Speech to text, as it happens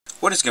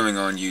What is going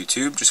on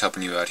YouTube? Just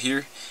helping you out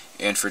here.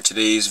 And for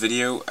today's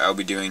video, I'll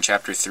be doing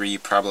Chapter 3,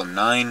 Problem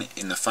 9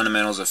 in the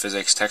Fundamentals of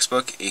Physics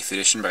textbook, 8th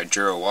edition by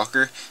Juro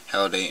Walker,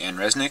 Halliday, and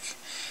Resnick.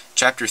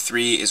 Chapter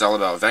 3 is all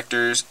about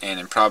vectors, and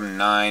in Problem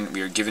 9,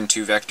 we are given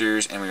two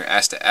vectors, and we are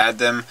asked to add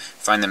them,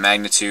 find the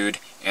magnitude,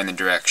 and the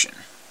direction.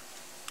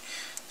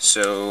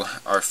 So,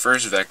 our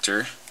first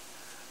vector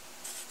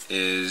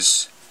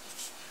is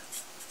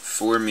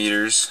 4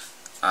 meters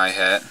I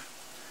hat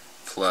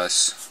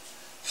plus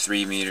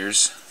 3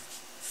 meters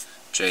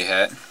j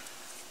hat,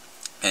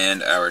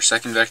 and our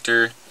second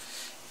vector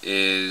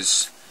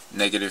is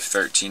negative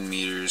 13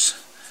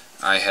 meters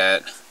I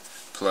hat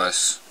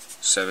plus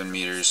 7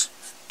 meters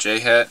j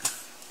hat.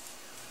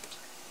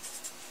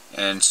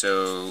 And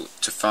so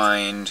to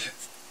find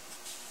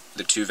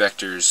the two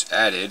vectors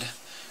added,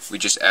 we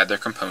just add their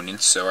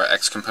components. So our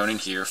x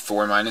component here,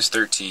 4 minus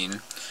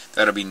 13,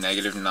 that'll be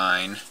negative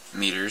 9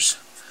 meters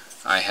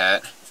I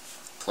hat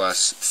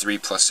plus 3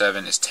 plus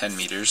 7 is 10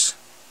 meters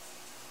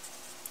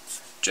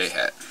j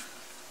hat.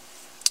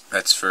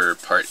 That's for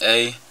part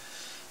A.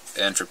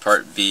 And for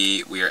part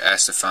B, we are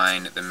asked to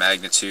find the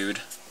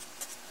magnitude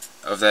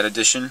of that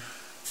addition,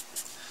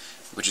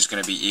 which is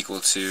going to be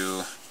equal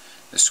to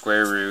the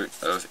square root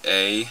of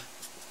A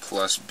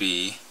plus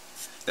B,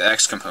 the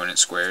x component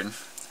squared,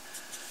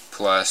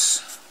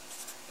 plus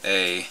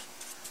A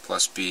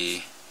plus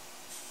B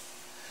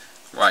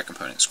y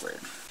component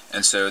squared.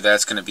 And so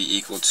that's going to be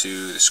equal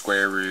to the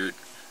square root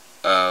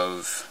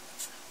of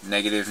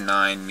negative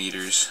 9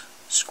 meters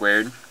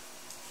squared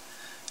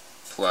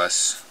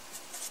plus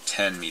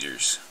 10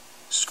 meters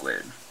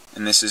squared.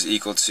 And this is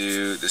equal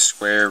to the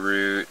square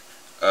root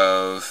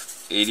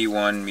of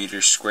 81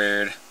 meters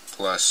squared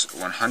plus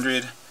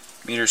 100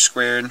 meters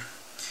squared.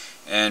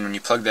 And when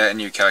you plug that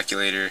into your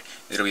calculator,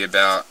 it'll be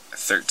about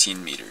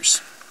 13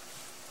 meters.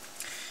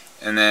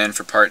 And then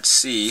for part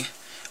C,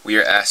 we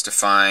are asked to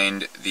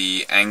find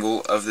the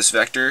angle of this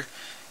vector.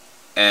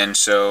 And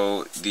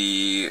so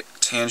the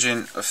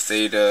tangent of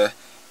theta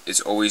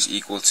is always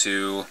equal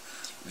to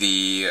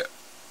the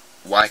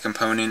y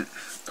component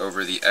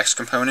over the x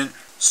component.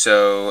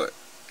 So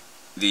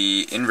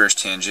the inverse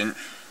tangent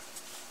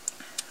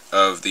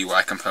of the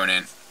y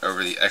component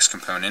over the x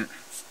component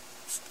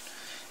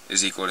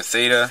is equal to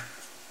theta.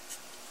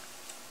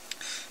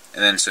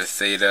 And then so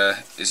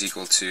theta is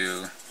equal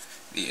to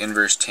the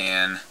inverse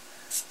tan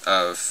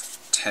of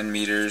 10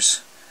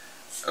 meters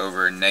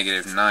over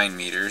negative 9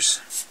 meters.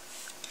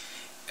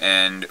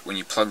 And when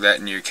you plug that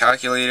into your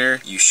calculator,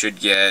 you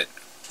should get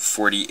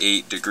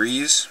 48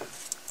 degrees.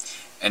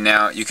 And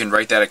now you can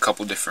write that a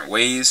couple different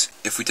ways.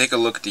 If we take a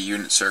look at the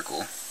unit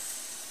circle,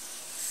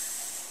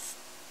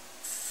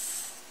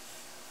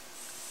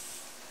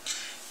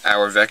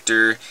 our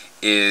vector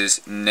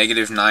is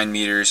negative 9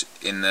 meters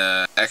in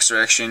the x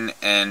direction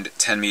and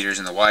 10 meters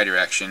in the y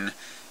direction.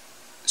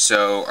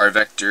 So our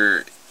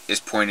vector is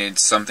pointed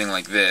something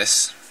like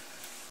this.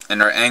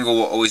 And our angle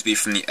will always be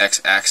from the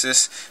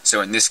x-axis.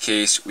 So in this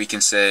case, we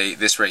can say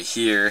this right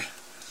here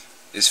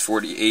is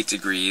 48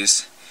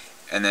 degrees,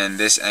 and then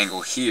this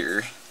angle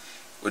here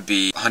would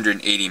be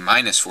 180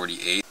 minus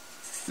 48.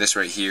 This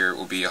right here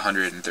will be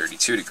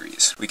 132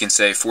 degrees. We can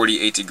say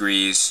 48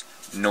 degrees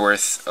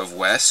north of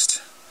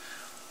west,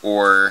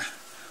 or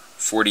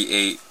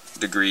 48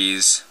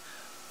 degrees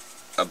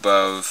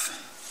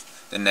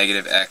above the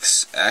negative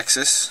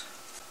x-axis,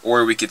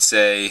 or we could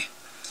say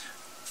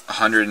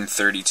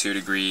 132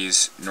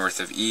 degrees north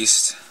of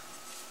east,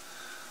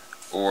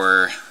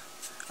 or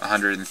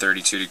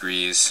 132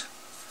 degrees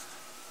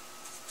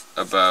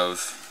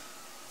above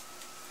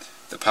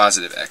the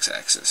positive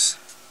x-axis.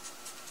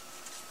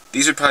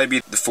 These would probably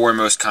be the four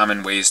most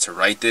common ways to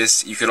write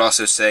this. You could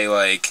also say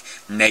like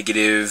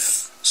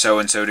negative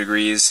so-and-so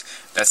degrees.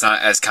 That's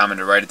not as common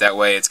to write it that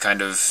way. It's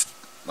kind of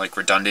like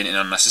redundant and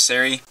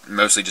unnecessary.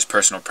 Mostly just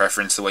personal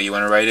preference the way you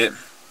want to write it.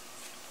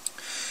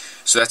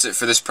 So that's it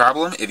for this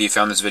problem. If you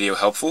found this video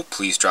helpful,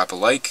 please drop a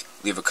like,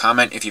 leave a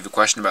comment if you have a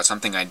question about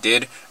something I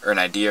did or an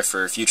idea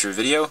for a future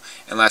video,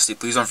 and lastly,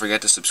 please don't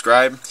forget to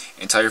subscribe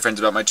and tell your friends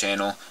about my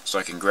channel so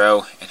I can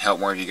grow and help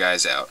more of you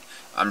guys out.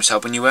 I'm just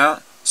helping you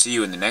out. See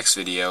you in the next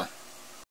video.